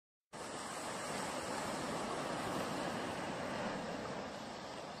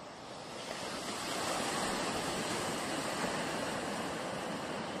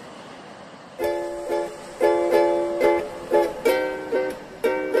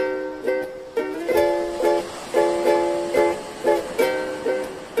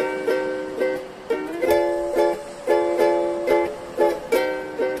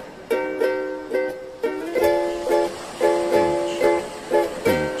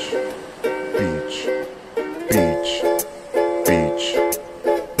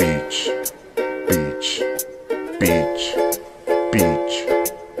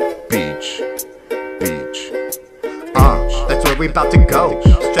to go.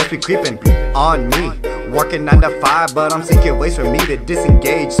 Stress be creeping on me. Working 9 to 5, but I'm seeking ways for me to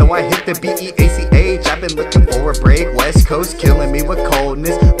disengage. So I hit the BEACH. I've been looking for a break. West Coast killing me with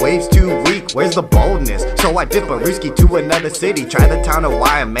coldness. Waves too weak, where's the boldness? So I dip a risky to another city. Try the town of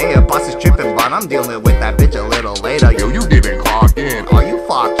Waimea. Boss is tripping, but I'm dealing with that bitch a little later. Yo, you didn't clock in. Are you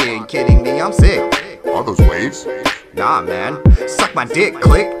fucking kidding me? I'm sick. Are those waves? Nah, man. Suck my dick,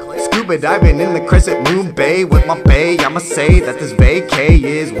 click. Scuba diving in the Crescent Moon Bay with my bae. I'ma say that this vacay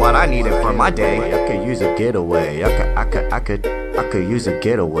is what I needed for my day. I could use a getaway. I could use a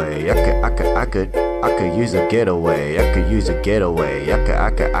getaway. I could use a getaway. I could use a getaway.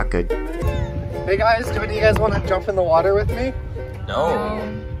 I could. Hey guys, do any of you guys want to jump in the water with me? No.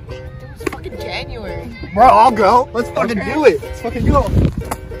 It's fucking January. Bro, I'll go. Let's fucking do it. Let's fucking go.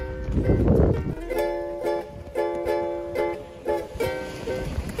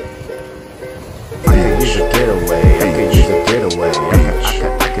 Use a getaway. I could use a getaway. I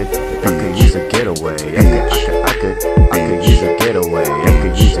could use a getaway. I could use a getaway. I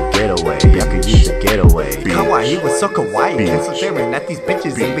could use a getaway. I could use a getaway. Kawaii was so kawaii. Cancel staring at these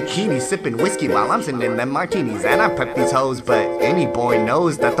bitches in bikinis, sipping whiskey while I'm sitting in them martinis. And I prep these hoes, but any boy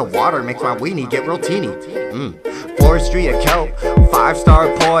knows that the water makes my weenie get real teeny. Forestry a kelp, 5-star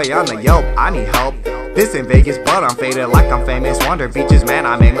boy on the Yelp. I need help. This ain't Vegas, but I'm faded like I'm famous. Wander beaches, man,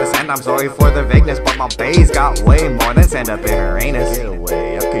 I'm aimless, and I'm sorry for the vagueness, but my bae's got way more than sand up in her anus.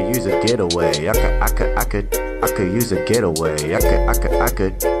 Getaway, I could use a getaway. I could use a getaway. I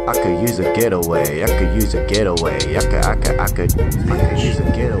could use a getaway. I could use a getaway. I could use a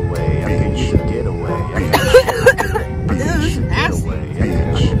getaway. I could use a